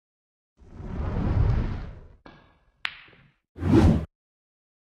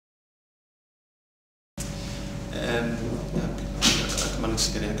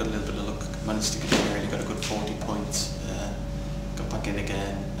close to getting in, got a little bit of luck, managed to get in early, got a good 40 points, got back in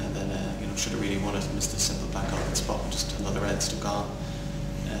again, and then should have really won it, missed a simple back off spot, just another red still gone.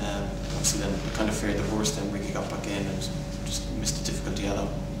 Obviously then I kind of feared the worst, then Ricky got back in and just missed a difficult yellow,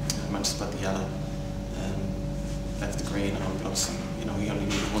 managed to spot the yellow, left the green on, but obviously he only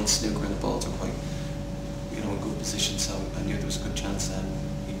needed one snooker and the balls were quite in good position, so I knew there was a good chance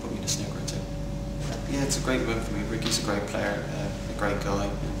he'd put me in a snooker or two. Yeah, it's a great win for me. Ricky's a great player, a great guy.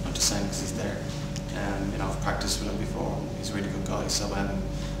 Not just saying because he's there. I've practiced with him before. He's a really good guy, so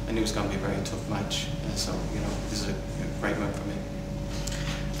I knew it was going to be a very tough match. So this is a great win for me.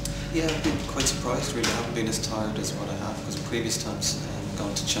 Yeah, I've been quite surprised really. I haven't been as tired as what I have, because previous times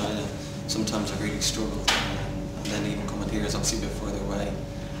going to China, sometimes I really struggled, and then even coming here is obviously a bit further away.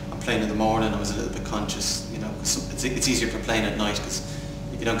 I'm playing in the morning. I was a little bit conscious, cause it's easier for playing at night, because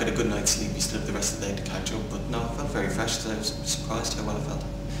if you don't get a good night's sleep, you still have the rest of the day to catch up. But no, I felt very fresh today. I was surprised how well I felt.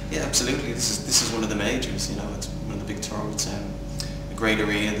 Yeah, absolutely. This is one of the majors. It's one of the big tournaments. A great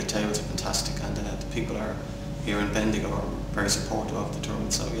arena. The tables are fantastic, and the people are here in Bendigo are very supportive of the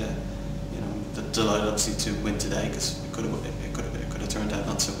tournament. So yeah, delighted obviously to win today, because it could have turned out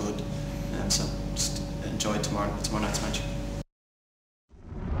not so good. So just enjoy tomorrow night's match.